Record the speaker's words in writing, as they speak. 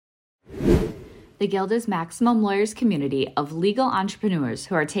The Guild is Maximum Lawyers' community of legal entrepreneurs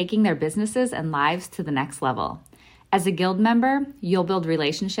who are taking their businesses and lives to the next level. As a Guild member, you'll build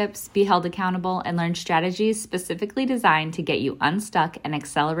relationships, be held accountable, and learn strategies specifically designed to get you unstuck and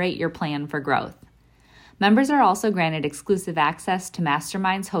accelerate your plan for growth. Members are also granted exclusive access to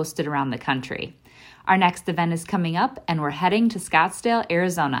masterminds hosted around the country. Our next event is coming up, and we're heading to Scottsdale,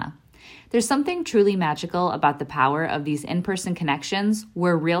 Arizona. There's something truly magical about the power of these in-person connections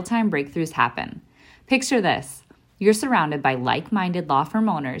where real-time breakthroughs happen. Picture this. You're surrounded by like-minded law firm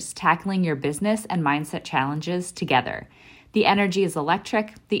owners tackling your business and mindset challenges together. The energy is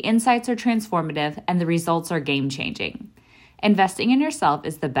electric, the insights are transformative, and the results are game-changing. Investing in yourself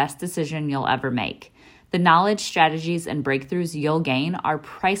is the best decision you'll ever make. The knowledge, strategies, and breakthroughs you'll gain are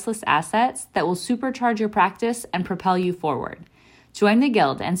priceless assets that will supercharge your practice and propel you forward. Join the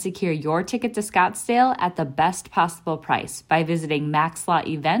Guild and secure your ticket to Scottsdale at the best possible price by visiting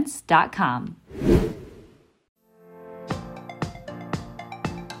maxlawevents.com.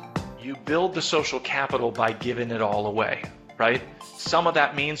 You build the social capital by giving it all away, right? Some of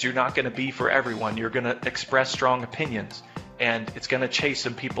that means you're not going to be for everyone. You're going to express strong opinions, and it's going to chase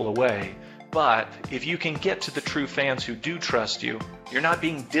some people away. But if you can get to the true fans who do trust you, you're not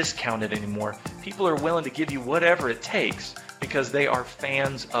being discounted anymore. People are willing to give you whatever it takes because they are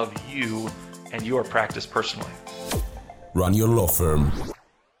fans of you and your practice personally. Run your law firm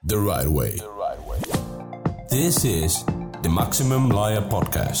the right way. This is the Maximum Lawyer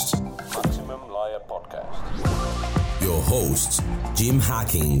Podcast. Your hosts, Jim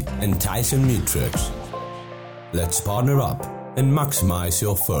Hacking and Tyson Mutrux. Let's partner up and maximize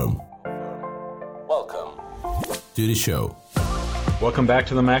your firm. Welcome to the show. Welcome back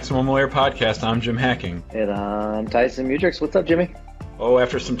to the Maximum Lawyer Podcast. I'm Jim Hacking. And I'm Tyson Mutrux. What's up, Jimmy? Oh,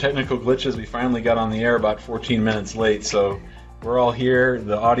 after some technical glitches, we finally got on the air about 14 minutes late, so we're all here.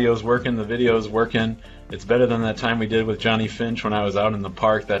 The audio's working, the video's working. It's better than that time we did with Johnny Finch when I was out in the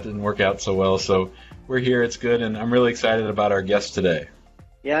park. That didn't work out so well, so we're here. It's good, and I'm really excited about our guest today.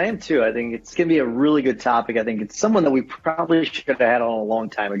 Yeah, I am too. I think it's going to be a really good topic. I think it's someone that we probably should have had on a long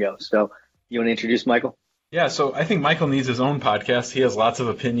time ago. So you want to introduce Michael? Yeah, so I think Michael needs his own podcast. He has lots of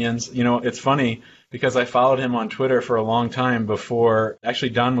opinions. You know, it's funny because I followed him on Twitter for a long time before actually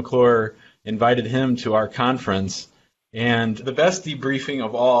Don McClure invited him to our conference. And the best debriefing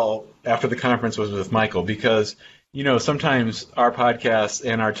of all after the conference was with Michael because, you know, sometimes our podcast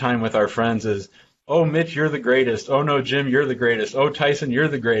and our time with our friends is, oh, Mitch, you're the greatest. Oh, no, Jim, you're the greatest. Oh, Tyson, you're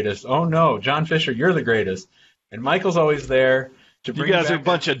the greatest. Oh, no, John Fisher, you're the greatest. And Michael's always there to bring you guys are a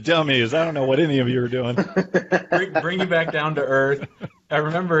bunch of dummies. I don't know what any of you are doing. bring you back down to earth. I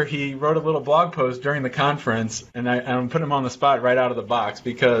remember he wrote a little blog post during the conference, and I'm putting him on the spot right out of the box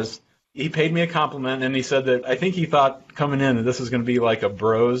because he paid me a compliment, and he said that I think he thought coming in that this was going to be like a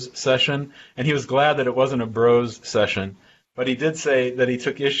bros session, and he was glad that it wasn't a bros session. But he did say that he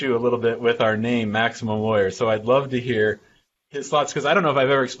took issue a little bit with our name, Maximum Lawyer. So I'd love to hear his thoughts, because I don't know if I've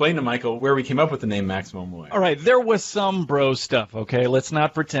ever explained to Michael where we came up with the name Maximum Lawyer. All right, there was some bro stuff, okay? Let's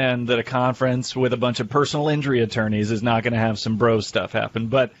not pretend that a conference with a bunch of personal injury attorneys is not going to have some bro stuff happen.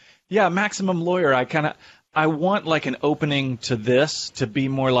 But, yeah, Maximum Lawyer, I want like an opening to this to be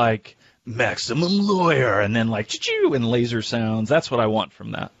more like Maximum Lawyer, and then like choo-choo and laser sounds. That's what I want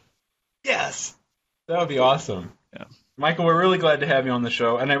from that. Yes. That would be awesome. Yeah. Michael, we're really glad to have you on the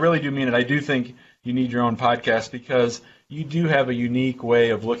show, and I really do mean it. I do think you need your own podcast because you do have a unique way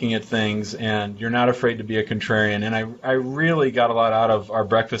of looking at things, and you're not afraid to be a contrarian. And I really got a lot out of our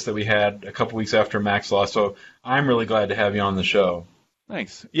breakfast that we had a couple weeks after Max Law, so I'm really glad to have you on the show.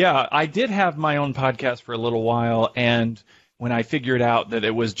 Thanks. Yeah, I did have my own podcast for a little while, and when I figured out that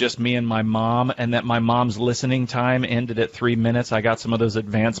it was just me and my mom and that my mom's listening time ended at 3 minutes, I got some of those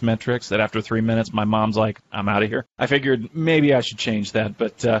advanced metrics that after 3 minutes my mom's like, I'm out of here. I figured maybe I should change that.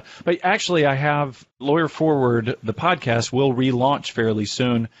 But actually I have Lawyer Forward, the podcast, will relaunch fairly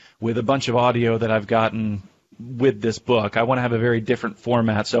soon with a bunch of audio that I've gotten with this book. I want to have a very different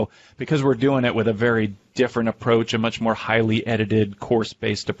format. So because we're doing it with a very different approach, a much more highly edited,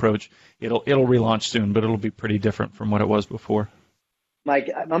 course-based approach, it'll relaunch soon, but it'll be pretty different from what it was before.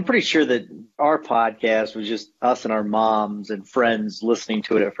 Mike, I'm pretty sure that our podcast was just us and our moms and friends listening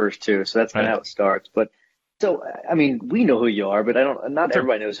to it at first too. So that's kind of how it starts. But so, I mean, we know who you are, but not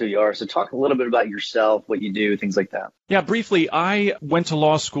everybody knows who you are. So talk a little bit about yourself, what you do, things like that. Yeah, briefly, I went to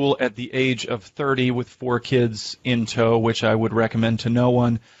law school at the age of 30 with 4 kids in tow, which I would recommend to no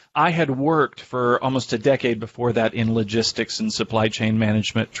one. I had worked for almost a decade before that in logistics and supply chain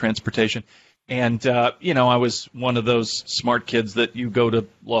management, transportation. And, I was one of those smart kids that you go to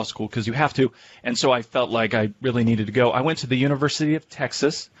law school because you have to. And so I felt like I really needed to go. I went to the University of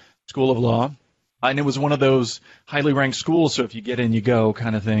Texas School of Law. And it was one of those highly ranked schools, so if you get in, you go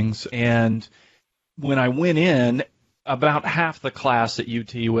kind of things. And when I went in, about half the class at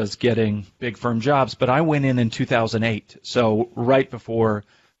UT was getting big firm jobs, but I went in 2008, so right before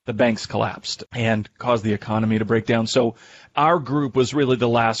the banks collapsed and caused the economy to break down. So our group was really the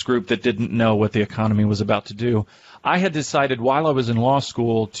last group that didn't know what the economy was about to do. I had decided while I was in law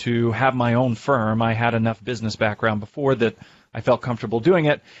school to have my own firm. I had enough business background before that I felt comfortable doing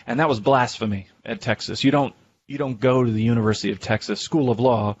it, and that was blasphemy at Texas. You don't go to the University of Texas School of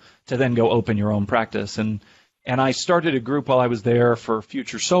Law to then go open your own practice. And I started a group while I was there for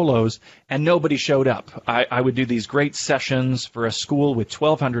future solos, and nobody showed up. I would do these great sessions for a school with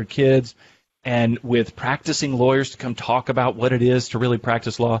 1,200 kids and with practicing lawyers to come talk about what it is to really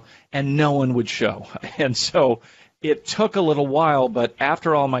practice law, and no one would show. And so it took a little while, but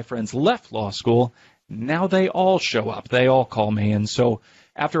after all my friends left law school, now they all show up. They all call me. And so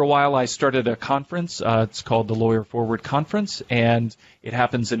after a while, I started a conference. It's called the Lawyer Forward Conference, and it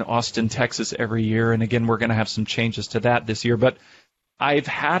happens in Austin, Texas every year. And again, we're going to have some changes to that this year. But I've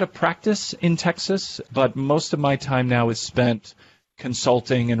had a practice in Texas, but most of my time now is spent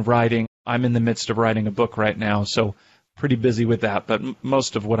consulting and writing. I'm in the midst of writing a book right now, so pretty busy with that. But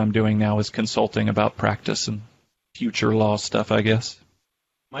most of what I'm doing now is consulting about practice and future law stuff, I guess.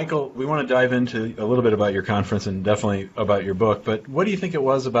 Michael, we want to dive into a little bit about your conference and definitely about your book, but what do you think it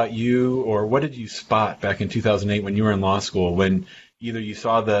was about you, or what did you spot back in 2008 when you were in law school, when either you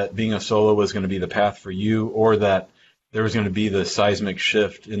saw that being a solo was going to be the path for you, or that there was going to be the seismic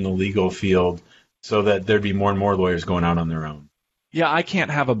shift in the legal field so that there'd be more and more lawyers going out on their own? Yeah, I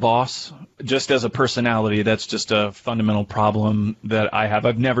can't have a boss just as a personality. That's just a fundamental problem that I have.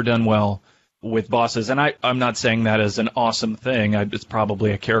 I've never done well with bosses, and I'm not saying that as an awesome thing. It's probably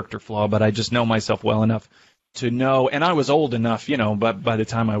a character flaw, but I just know myself well enough to know, and I was old enough, but by the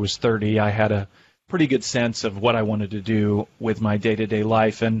time I was 30, I had a pretty good sense of what I wanted to do with my day-to-day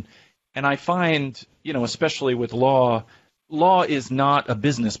life, and I find, especially with law is not a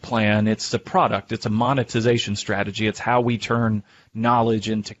business plan. It's a product. It's a monetization strategy. It's how we turn knowledge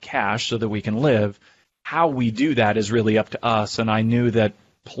into cash so that we can live. How we do that is really up to us, and I knew that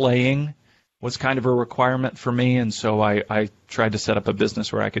playing was kind of a requirement for me, and so I tried to set up a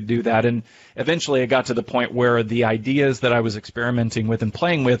business where I could do that. And eventually I got to the point where the ideas that I was experimenting with and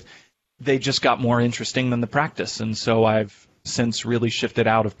playing with, they just got more interesting than the practice. And so I've since really shifted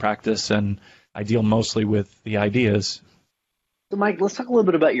out of practice, and I deal mostly with the ideas. So Mike, let's talk a little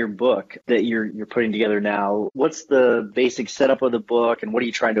bit about your book that you're putting together now. What's the basic setup of the book, and what are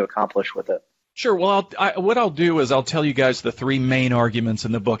you trying to accomplish with it? Sure. Well, what I'll do is I'll tell you guys the three main arguments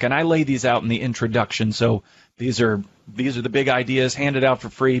in the book, and I lay these out in the introduction. So these are the big ideas handed out for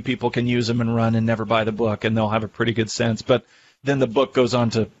free. People can use them and run and never buy the book, and they'll have a pretty good sense. But then the book goes on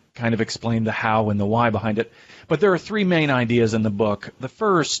to kind of explain the how and the why behind it. But there are three main ideas in the book. The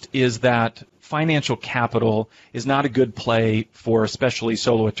first is that financial capital is not a good play for especially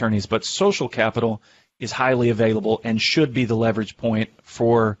solo attorneys, but social capital is highly available and should be the leverage point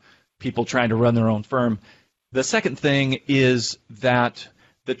for people trying to run their own firm. The second thing is that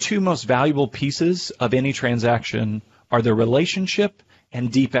the two most valuable pieces of any transaction are the relationship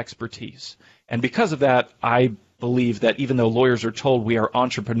and deep expertise. And because of that, I believe that even though lawyers are told we are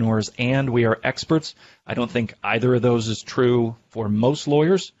entrepreneurs and we are experts, I don't think either of those is true for most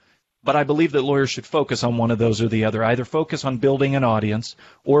lawyers. But I believe that lawyers should focus on one of those or the other, either focus on building an audience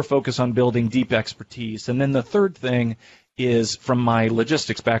or focus on building deep expertise. And then the third thing is, from my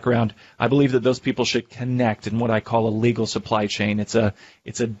logistics background, I believe that those people should connect in what I call a legal supply chain. It's a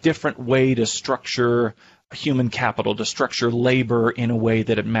different way to structure human capital, to structure labor in a way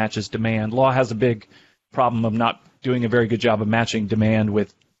that it matches demand. Law has a big problem of not doing a very good job of matching demand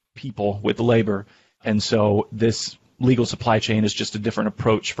with people, with labor. And so this legal supply chain is just a different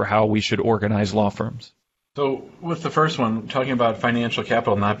approach for how we should organize law firms. So with the first one, talking about financial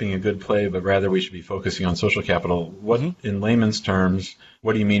capital not being a good play, but rather we should be focusing on social capital, what, in layman's terms,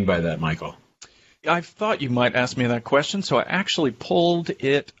 what do you mean by that, Michael? I thought you might ask me that question, so I actually pulled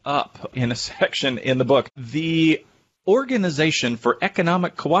it up in a section in the book. The Organization for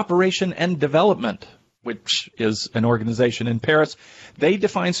Economic Cooperation and Development, which is an organization in Paris, they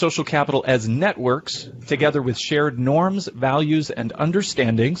define social capital as networks together with shared norms, values, and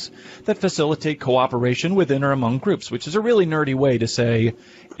understandings that facilitate cooperation within or among groups, which is a really nerdy way to say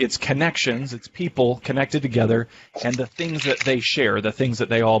it's connections, it's people connected together, and the things that they share, the things that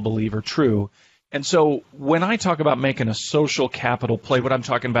they all believe are true. And so when I talk about making a social capital play, what I'm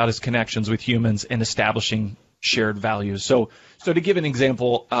talking about is connections with humans and establishing shared values. So to give an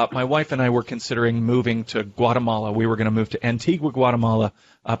example, my wife and I were considering moving to Guatemala. We were going to move to Antigua, Guatemala,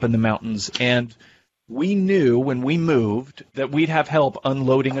 up in the mountains. And we knew when we moved that we'd have help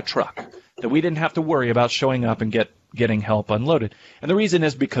unloading a truck, that we didn't have to worry about showing up and getting help unloaded. And the reason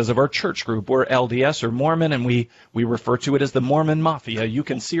is because of our church group. We're LDS or Mormon, and we refer to it as the Mormon Mafia. You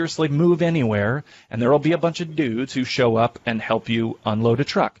can seriously move anywhere, and there will be a bunch of dudes who show up and help you unload a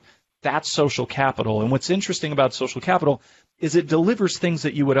truck. That's social capital. And what's interesting about social capital is it delivers things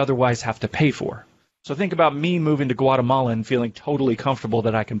that you would otherwise have to pay for. So think about me moving to Guatemala and feeling totally comfortable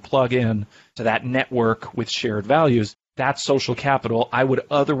that I can plug in to that network with shared values. That's social capital I would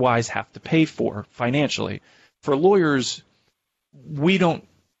otherwise have to pay for financially. For lawyers,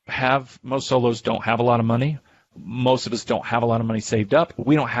 most solos don't have a lot of money. Most of us don't have a lot of money saved up.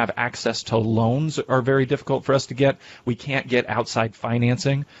 We don't have access to loans are very difficult for us to get. We can't get outside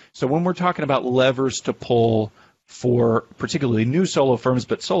financing. So when we're talking about levers to pull for particularly new solo firms,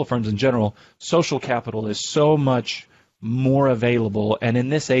 but solo firms in general, social capital is so much more available. And in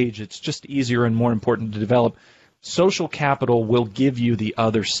this age, it's just easier and more important to develop. Social capital will give you the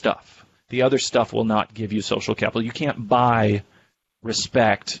other stuff. The other stuff will not give you social capital. You can't buy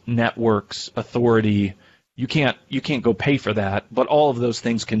respect, networks, authority. You can't go pay for that, but all of those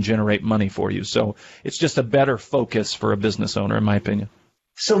things can generate money for you. So it's just a better focus for a business owner, in my opinion.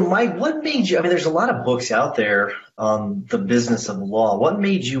 So, Mike, what made you, there's a lot of books out there on the business of law. What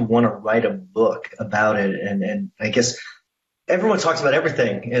made you want to write a book about it? And I guess everyone talks about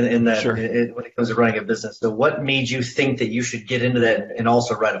everything in that Sure. when it comes to running a business. So what made you think that you should get into that and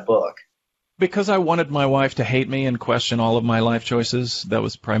also write a book? Because I wanted my wife to hate me and question all of my life choices. That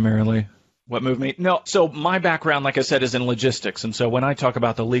was primarily what moved me. No, so my background, like I said, is in logistics. And so when I talk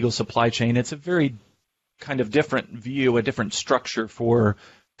about the legal supply chain, it's a very kind of different view, a different structure for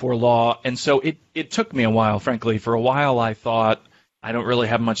law. And so it took me a while, frankly. For a while, I thought, I don't really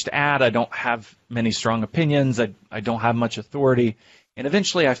have much to add. I don't have many strong opinions. I don't have much authority. And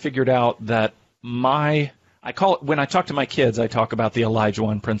eventually I figured out that when I talk to my kids, I talk about the Elijah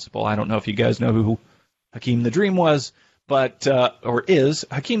One principle. I don't know if you guys know who Hakeem the Dream was, or is.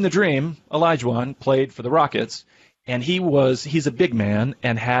 Hakeem the Dream, Elijah One, played for the Rockets. And he's a big man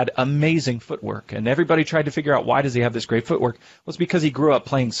and had amazing footwork. And everybody tried to figure out, why does he have this great footwork? Well, it's because he grew up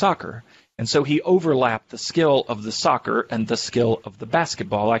playing soccer. And so he overlapped the skill of the soccer and the skill of the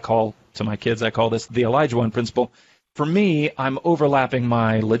basketball. To my kids, I call this the Elijah One principle. For me, I'm overlapping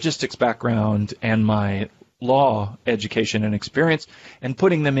my logistics background and my law education and experience and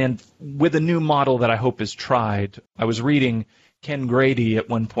putting them in with a new model that I hope is tried. I was reading Ken Grady at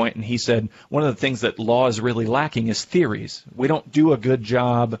one point, and he said one of the things that law is really lacking is theories. We don't do a good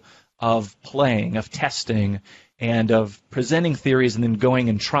job of playing, of testing, and of presenting theories and then going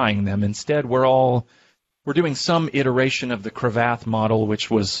and trying them. Instead, we're doing some iteration of the Cravath model,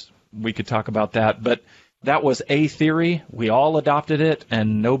 we could talk about that, but that was a theory. We all adopted it,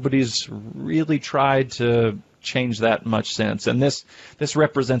 and nobody's really tried to change that much since. And this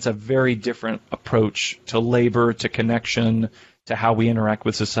represents a very different approach to labor, to connection, to how we interact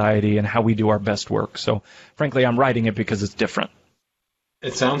with society and how we do our best work. So, frankly, I'm writing it because it's different.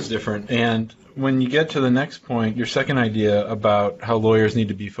 It sounds different. And when you get to the next point, your second idea about how lawyers need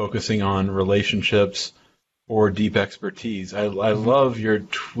to be focusing on relationships or deep expertise, I love your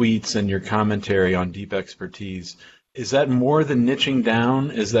tweets and your commentary on deep expertise. Is that more than niching down?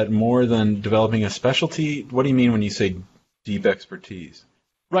 Is that more than developing a specialty? What do you mean when you say deep expertise?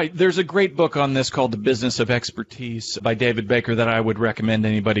 Right. There's a great book on this called The Business of Expertise by David Baker that I would recommend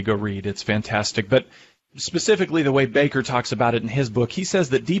anybody go read. It's fantastic. But specifically the way Baker talks about it in his book, he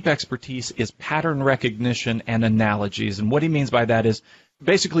says that deep expertise is pattern recognition and analogies. And what he means by that is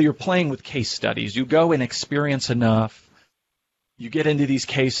basically you're playing with case studies. You go and experience enough. You get into these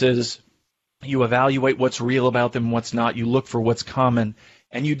cases. You evaluate what's real about them, what's not. You look for what's common.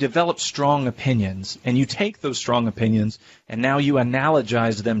 And you develop strong opinions, and you take those strong opinions, and now you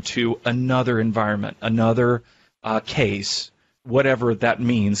analogize them to another environment, another case, whatever that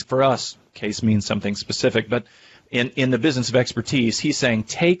means. For us, case means something specific, but in the business of expertise, he's saying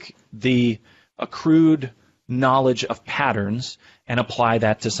take the accrued knowledge of patterns and apply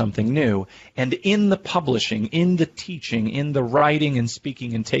that to something new. And in the publishing, in the teaching, in the writing and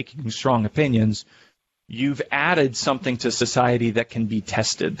speaking and taking strong opinions, you've added something to society that can be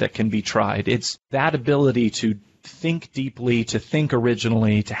tested, that can be tried. It's that ability to think deeply, to think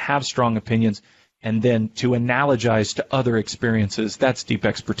originally, to have strong opinions, and then to analogize to other experiences. That's deep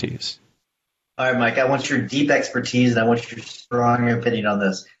expertise. All right, Mike, I want your deep expertise, and I want your strong opinion on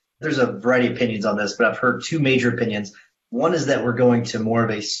this. There's a variety of opinions on this, but I've heard two major opinions. One is that we're going to more of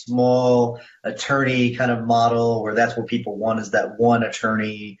a small attorney kind of model where that's what people want, is that one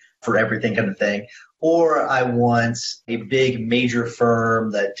attorney for everything kind of thing. Or I want a big major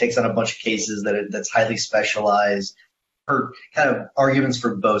firm that takes on a bunch of cases that's highly specialized. For kind of arguments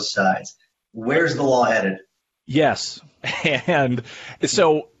for both sides. Where's the law headed? Yes. And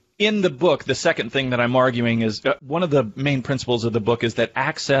so in the book, the second thing that I'm arguing is one of the main principles of the book is that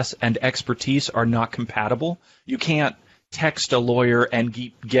access and expertise are not compatible. You can't text a lawyer and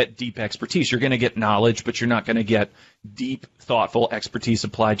get deep expertise. You're going to get knowledge, but you're not going to get deep, thoughtful expertise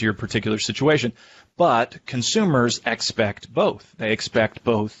applied to your particular situation. But consumers expect both. They expect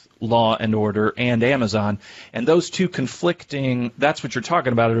both Law and Order and Amazon. And those two conflicting, that's what you're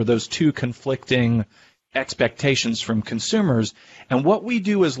talking about, are those two conflicting expectations from consumers. And what we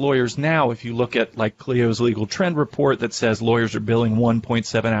do as lawyers now, if you look at like Clio's legal trend report that says lawyers are billing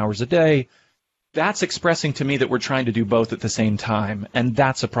 1.7 hours a day, that's expressing to me that we're trying to do both at the same time, and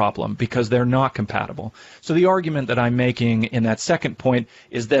that's a problem because they're not compatible. So the argument that I'm making in that second point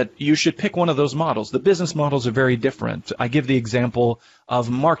is that you should pick one of those models. The business models are very different. I give the example of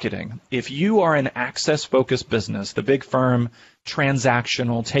marketing. If you are an access-focused business, the big firm,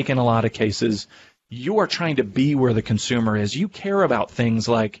 transactional, taking a lot of cases, you are trying to be where the consumer is. You care about things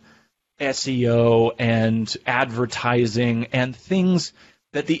like SEO and advertising and things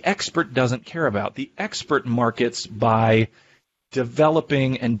that the expert doesn't care about. The expert markets by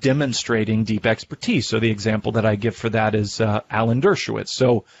developing and demonstrating deep expertise. So the example that I give for that is Alan Dershowitz.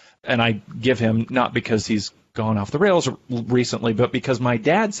 So, and I give him not because he's gone off the rails recently, but because my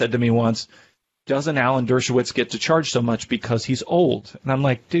dad said to me once, doesn't Alan Dershowitz get to charge so much because he's old? And I'm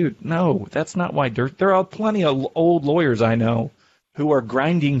like, dude, no, that's not why. There are plenty of old lawyers I know who are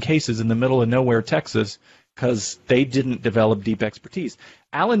grinding cases in the middle of nowhere, Texas, because they didn't develop deep expertise.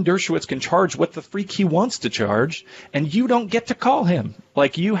 Alan Dershowitz can charge what the freak he wants to charge, and you don't get to call him.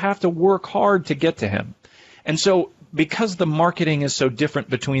 Like, you have to work hard to get to him. And so because the marketing is so different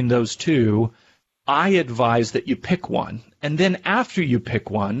between those two, I advise that you pick one. And then after you pick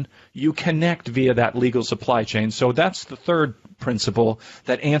one, you connect via that legal supply chain. So that's the third principle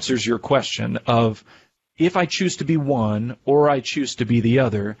that answers your question of, if I choose to be one or I choose to be the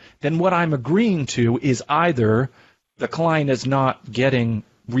other, then what I'm agreeing to is either the client is not getting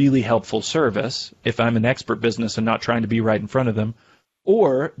really helpful service, if I'm an expert business and not trying to be right in front of them,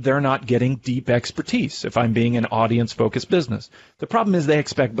 or they're not getting deep expertise, if I'm being an audience-focused business. The problem is they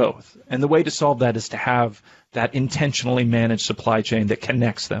expect both. And the way to solve that is to have that intentionally managed supply chain that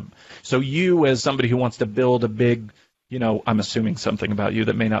connects them. So you, as somebody who wants to build a big, I'm assuming something about you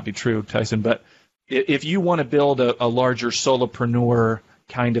that may not be true, Tyson, but if you want to build a larger solopreneur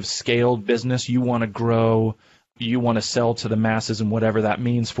kind of scaled business, you want to grow, you want to sell to the masses and whatever that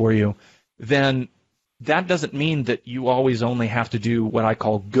means for you, then that doesn't mean that you always only have to do what I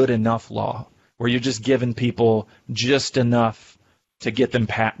call good enough law, where you're just giving people just enough to get them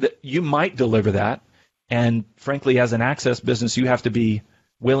past. You might deliver that, and frankly, as an access business, you have to be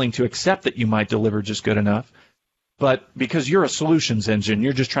willing to accept that you might deliver just good enough. But because you're a solutions engine,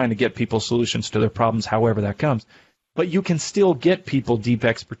 you're just trying to get people solutions to their problems, however that comes. But you can still get people deep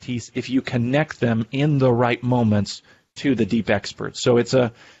expertise if you connect them in the right moments to the deep experts. So it's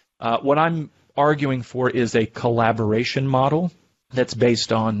what I'm arguing for is a collaboration model that's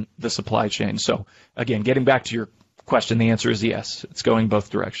based on the supply chain. So again, getting back to your question, the answer is yes. It's going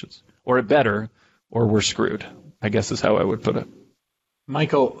both directions. Or it better, or we're screwed, I guess is how I would put it.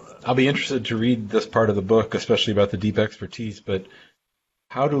 Michael, I'll be interested to read this part of the book, especially about the deep expertise, but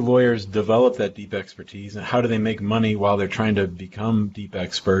how do lawyers develop that deep expertise, and how do they make money while they're trying to become deep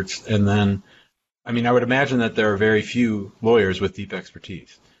experts? And then, I would imagine that there are very few lawyers with deep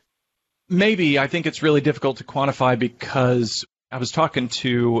expertise. Maybe. I think it's really difficult to quantify because I was talking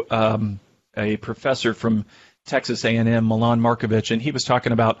to a professor from Texas A&M, Milan Markovich, and he was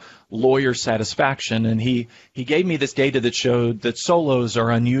talking about lawyer satisfaction, and he gave me this data that showed that solos are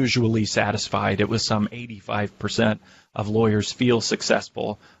unusually satisfied. It was some 85% of lawyers feel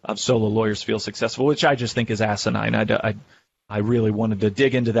successful, of solo lawyers feel successful, which I just think is asinine. I really wanted to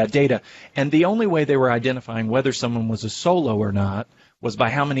dig into that data. And the only way they were identifying whether someone was a solo or not was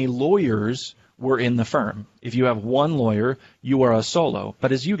by how many lawyers were in the firm. If you have one lawyer, you are a solo.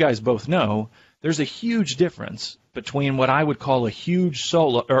 But as you guys both know, there's a huge difference between what I would call a huge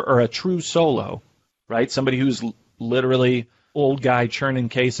solo or a true solo, right? Somebody who's literally old guy churning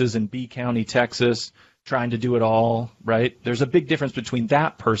cases in B County, Texas, trying to do it all, right? There's a big difference between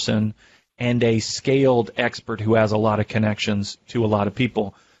that person and a scaled expert who has a lot of connections to a lot of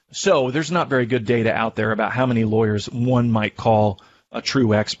people. So there's not very good data out there about how many lawyers one might call a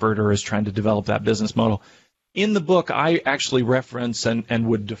true expert or is trying to develop that business model. In the book, I actually reference and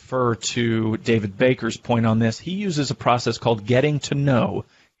would defer to David Baker's point on this. He uses a process called Getting to Know,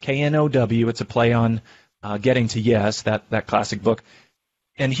 K-N-O-W. It's a play on Getting to Yes, that classic book.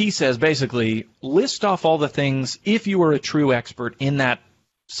 And he says, basically, list off all the things, if you are a true expert in that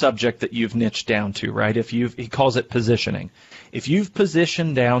subject that you've niched down to, right? He calls it positioning. If you've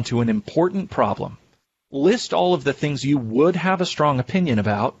positioned down to an important problem, list all of the things you would have a strong opinion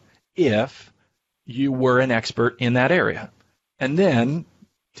about if you were an expert in that area. And then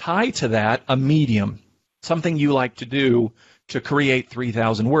tie to that a medium, something you like to do to create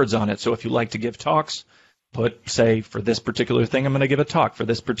 3,000 words on it. So if you like to give talks, say, for this particular thing, I'm going to give a talk. For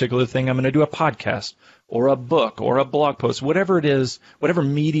this particular thing, I'm going to do a podcast or a book or a blog post, whatever it is, whatever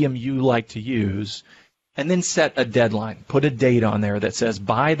medium you like to use, and then set a deadline. Put a date on there that says,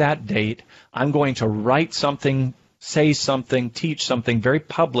 by that date, I'm going to write something, say something, teach something very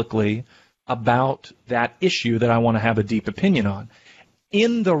publicly about that issue that I want to have a deep opinion on.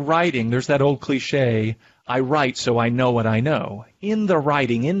 In the writing, there's that old cliche, I write so I know what I know. In the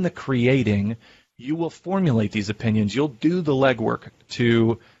writing, in the creating, you will formulate these opinions. You'll do the legwork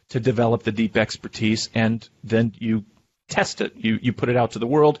to develop the deep expertise, and then you test it. You put it out to the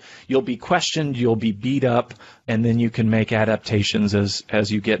world. You'll be questioned. You'll be beat up, and then you can make adaptations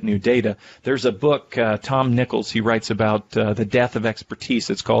as you get new data. There's a book, Tom Nichols, he writes about the death of expertise,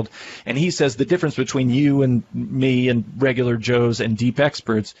 it's called, and he says the difference between you and me and regular Joes and deep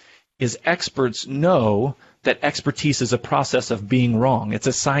experts is experts know that expertise is a process of being wrong. It's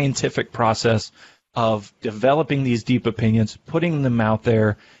a scientific process of developing these deep opinions, putting them out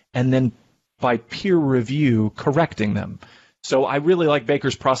there, and then by peer review, correcting them. So I really like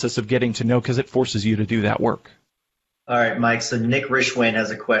Baker's process of getting to know because it forces you to do that work. All right, Mike. So Nick Rishwain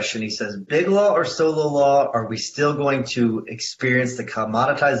has a question. He says, big law or solo law, are we still going to experience the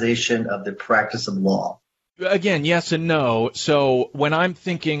commoditization of the practice of law? Again, yes and no. So when I'm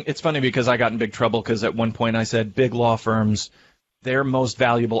thinking, it's funny because I got in big trouble because at one point I said big law firms, their most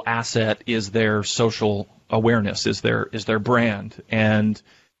valuable asset is their social awareness, is their brand, and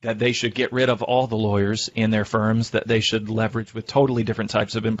that they should get rid of all the lawyers in their firms, that they should leverage with totally different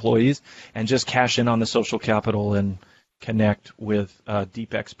types of employees and just cash in on the social capital and connect with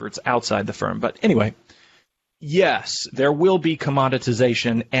deep experts outside the firm. But anyway, yes, there will be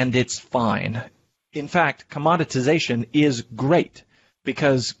commoditization, and it's fine. In fact, commoditization is great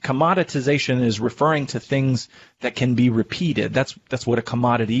because commoditization is referring to things that can be repeated. That's what a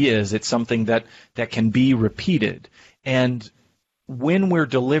commodity is. It's something that can be repeated. And when we're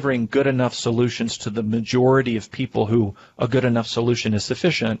delivering good enough solutions to the majority of people who a good enough solution is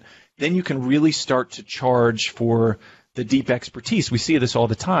sufficient, then you can really start to charge for the deep expertise. We see this all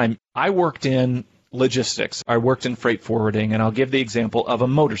the time. I worked in logistics. I worked in freight forwarding, and I'll give the example of a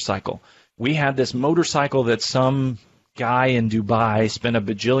motorcycle. We had this motorcycle that some guy in Dubai spent $1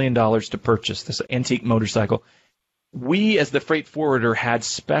 bajillion to purchase, this antique motorcycle. We, as the freight forwarder, had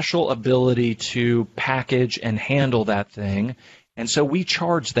special ability to package and handle that thing. And so we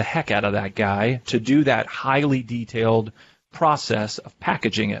charged the heck out of that guy to do that highly detailed process of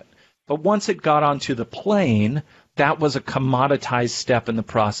packaging it. But once it got onto the plane, that was a commoditized step in the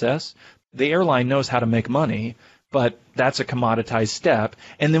process. The airline knows how to make money, but that's a commoditized step.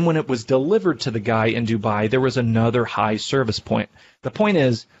 And then when it was delivered to the guy in Dubai, there was another high service point. The point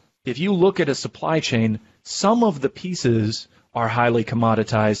is, if you look at a supply chain, some of the pieces are highly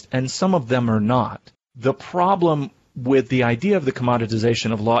commoditized and some of them are not. The problem with the idea of the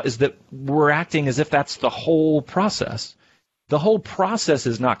commoditization of law is that we're acting as if that's the whole process. The whole process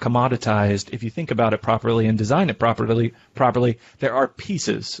is not commoditized. If you think about it properly and design it properly, there are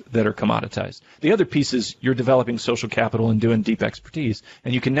pieces that are commoditized. The other pieces, you're developing social capital and doing deep expertise,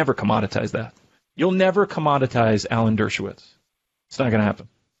 and you can never commoditize that. You'll never commoditize Alan Dershowitz. It's not going to happen.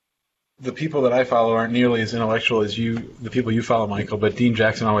 The people that I follow aren't nearly as intellectual as the people you follow, Michael, but Dean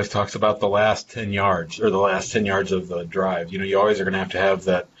Jackson always talks about the last 10 yards, or the last 10 yards of the drive. You always are going to have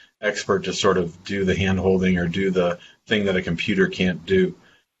that expert just sort of do the hand-holding or do the thing that a computer can't do.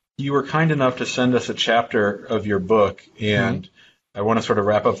 You were kind enough to send us a chapter of your book, and I want to sort of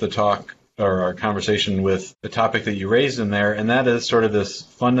wrap up the talk or our conversation with the topic that you raised in there, and that is sort of this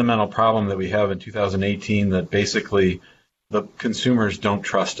fundamental problem that we have in 2018 that basically the consumers don't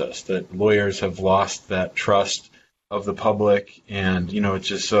trust us, that lawyers have lost that trust of the public, and, it's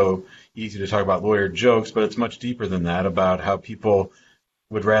just so easy to talk about lawyer jokes, but it's much deeper than that, about how people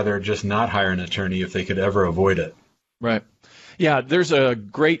would rather just not hire an attorney if they could ever avoid it. Right. Yeah, there's a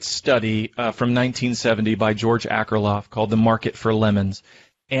great study from 1970 by George Akerlof called The Market for Lemons.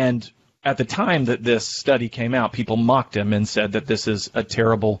 And at the time that this study came out, people mocked him and said that this is a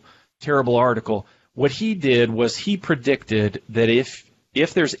terrible, terrible article. What he did was he predicted that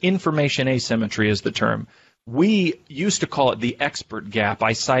if there's information asymmetry is the term, we used to call it the expert gap.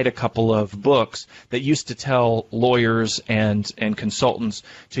 I cite a couple of books that used to tell lawyers and consultants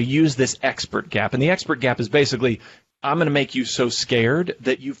to use this expert gap. And the expert gap is basically, I'm going to make you so scared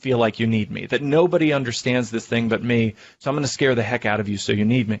that you feel like you need me, that nobody understands this thing but me, so I'm going to scare the heck out of you so you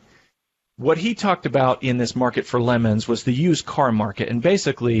need me. What he talked about in this market for lemons was the used car market, and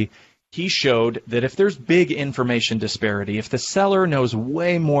basically he showed that if there's big information disparity, if the seller knows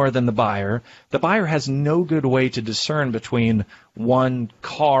way more than the buyer has no good way to discern between one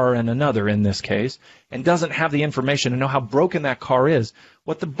car and another in this case, and doesn't have the information to know how broken that car is,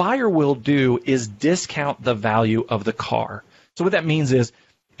 what the buyer will do is discount the value of the car. So what that means is,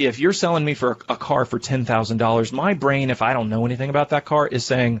 if you're selling me for a car for $10,000, my brain, if I don't know anything about that car, is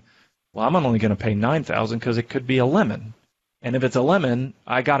saying, well, I'm only going to pay $9,000 because it could be a lemon. And if it's a lemon,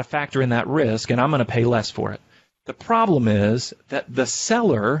 I got to factor in that risk, and I'm going to pay less for it. The problem is that the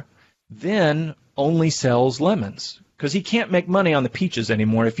seller then only sells lemons because he can't make money on the peaches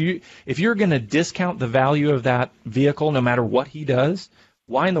anymore. If you're going to discount the value of that vehicle, no matter what he does,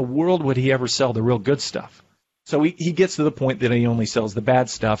 why in the world would he ever sell the real good stuff? So he gets to the point that he only sells the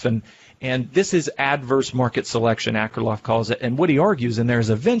bad stuff, and this is adverse market selection, Akerlof calls it. And what he argues in there is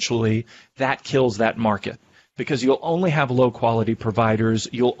eventually that kills that market, because you'll only have low-quality providers,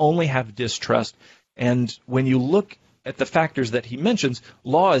 you'll only have distrust, and when you look at the factors that he mentions,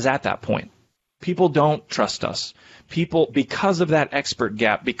 law is at that point. People don't trust us. People, because of that expert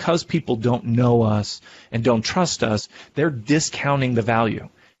gap, because people don't know us and don't trust us, they're discounting the value.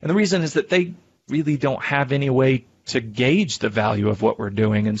 And the reason is that they really don't have any way to gauge the value of what we're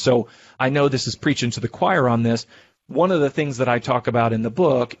doing. And so I know this is preaching to the choir on this. One of the things that I talk about in the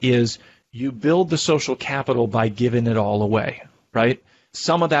book is you build the social capital by giving it all away, right?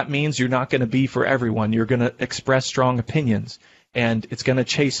 Some of that means you're not going to be for everyone. You're going to express strong opinions, and it's going to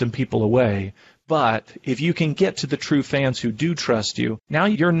chase some people away. But if you can get to the true fans who do trust you, now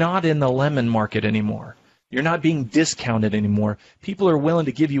you're not in the lemon market anymore. You're not being discounted anymore. People are willing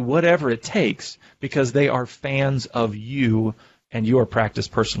to give you whatever it takes because they are fans of you and your practice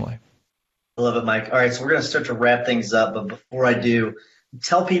personally. I love it, Mike. All right, so we're going to start to wrap things up, but before I do,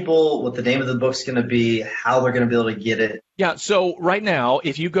 tell people what the name of the book's going to be, how they're going to be able to get it. Yeah, so right now,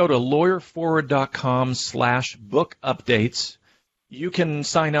 if you go to lawyerforward.com/book updates, you can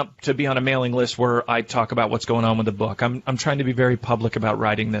sign up to be on a mailing list where I talk about what's going on with the book. I'm trying to be very public about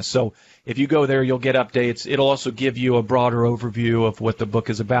writing this. So if you go there, you'll get updates. It'll also give you a broader overview of what the book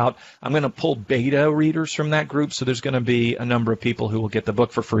is about. I'm going to pull beta readers from that group, so there's going to be a number of people who will get the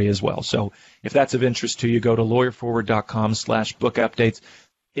book for free as well. So if that's of interest to you, go to lawyerforward.com/book updates.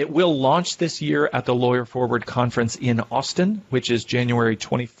 It will launch this year at the Lawyer Forward Conference in Austin, which is January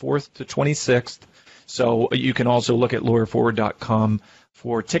 24th to 26th. So you can also look at lawyerforward.com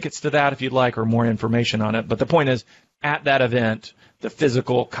for tickets to that if you'd like, or more information on it. But the point is, at that event, the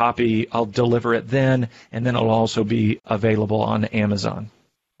physical copy, I'll deliver it then, and then it'll also be available on Amazon.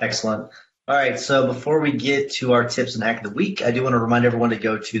 Excellent. All right, so before we get to our tips and hack of the week, I do want to remind everyone to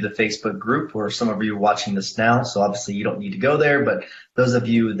go to the Facebook group where some of you are watching this now. So obviously you don't need to go there, but those of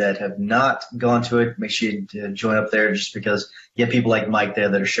you that have not gone to it, make sure you join up there, just because you have people like Mike there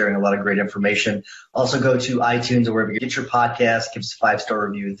that are sharing a lot of great information. Also go to iTunes or wherever you get your podcast, give us a 5-star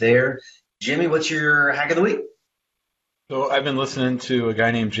review there. Jimmy, what's your hack of the week? So I've been listening to a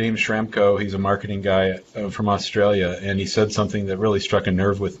guy named James Schramko. He's a marketing guy from Australia, and he said something that really struck a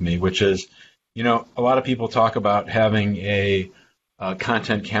nerve with me, which is, you know, a lot of people talk about having a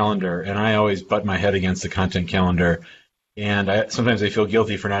content calendar, and I always butt my head against the content calendar. And sometimes I feel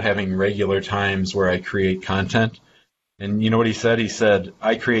guilty for not having regular times where I create content. And you know what he said? He said,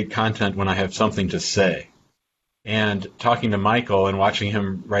 I create content when I have something to say. And talking to Michael and watching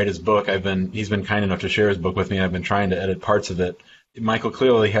him write his book, he's been kind enough to share his book with me. I've been trying to edit parts of it. Michael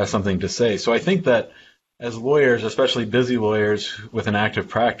clearly has something to say. So I think that as lawyers, especially busy lawyers with an active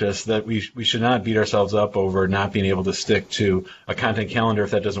practice, that we should not beat ourselves up over not being able to stick to a content calendar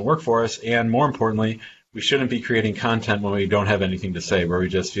if that doesn't work for us. And more importantly, we shouldn't be creating content when we don't have anything to say, where we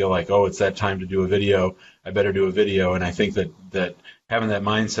just feel like, oh, it's that time to do a video, I better do a video. And I think that having that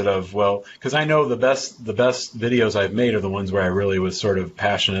mindset of, well, because I know the best videos I've made are the ones where I really was sort of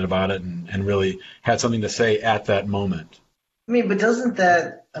passionate about it and really had something to say at that moment. I mean, but doesn't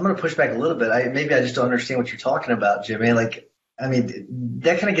that, I'm going to push back a little bit. Maybe I just don't understand what you're talking about, Jimmy.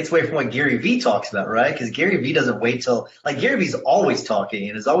 That kind of gets away from what Gary Vee talks about, right? Because Gary Vee doesn't wait till, Gary Vee's always talking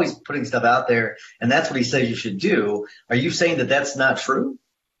and is always putting stuff out there, and that's what he says you should do. Are you saying that that's not true?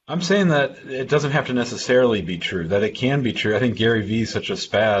 I'm saying that it doesn't have to necessarily be true, that it can be true. I think Gary Vee is such a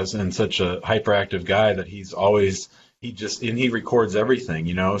spaz and such a hyperactive guy that he records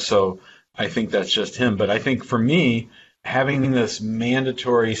everything, so I think that's just him. But I think for me, having this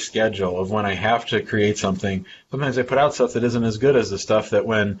mandatory schedule of when I have to create something, sometimes I put out stuff that isn't as good as the stuff that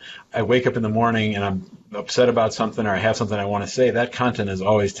when I wake up in the morning and I'm upset about something or I have something I want to say, that content is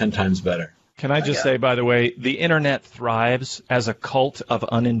always 10 times better. Can I just say, by the way, the internet thrives as a cult of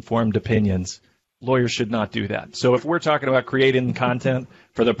uninformed opinions. Lawyers should not do that. So if we're talking about creating content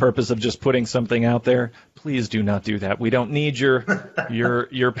for the purpose of just putting something out there, please do not do that. We don't need your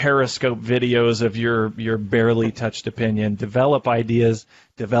Periscope videos of your barely touched opinion. Develop ideas,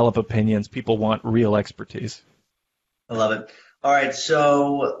 develop opinions. People want real expertise. I love it. All right,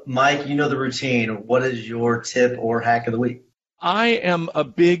 so Mike, you know the routine. What is your tip or hack of the week? I am a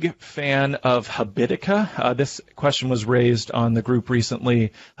big fan of Habitica. This question was raised on the group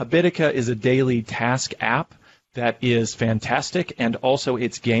recently. Habitica is a daily task app that is fantastic, and also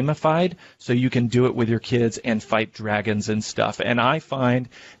it's gamified, so you can do it with your kids and fight dragons and stuff. And I find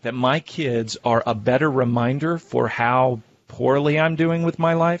that my kids are a better reminder for how poorly I'm doing with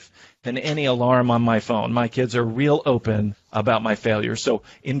my life than any alarm on my phone. My kids are real open about my failures. So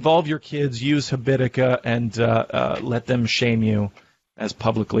involve your kids, use Habitica, and let them shame you as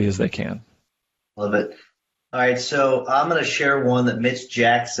publicly as they can. Love it. All right, so I'm going to share one that Mitch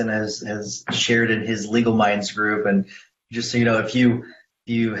Jackson has shared in his Legal Minds group. And just so you know, if you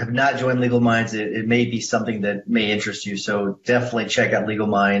have not joined Legal Minds, it may be something that may interest you. So definitely check out Legal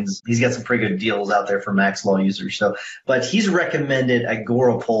Minds. He's got some pretty good deals out there for Max Law users. But he's recommended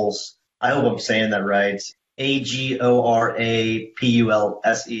Agorapulse. I hope I'm saying that right. Agorapulse.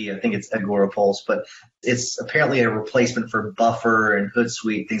 I think it's Agorapulse, but it's apparently a replacement for Buffer and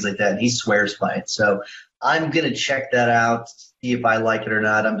Hootsuite, things like that. And he swears by it. So I'm going to check that out, see if I like it or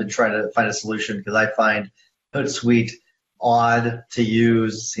not. I've been trying to find a solution because I find Hootsuite odd to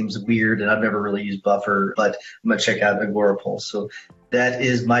use, seems weird, and I've never really used Buffer, but I'm going to check out Agorapulse. So that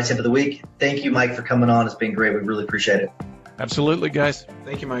is my tip of the week. Thank you, Mike, for coming on. It's been great. We really appreciate it. Absolutely, guys.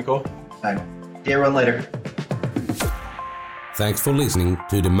 Thank you, Michael. All right. See everyone later. Thanks for listening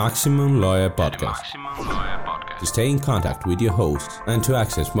to the Maximum Lawyer Podcast. To stay in contact with your hosts and to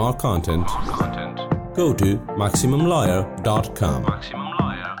access more content, go to MaximumLawyer.com.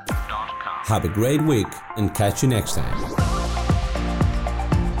 Have a great week and catch you next time.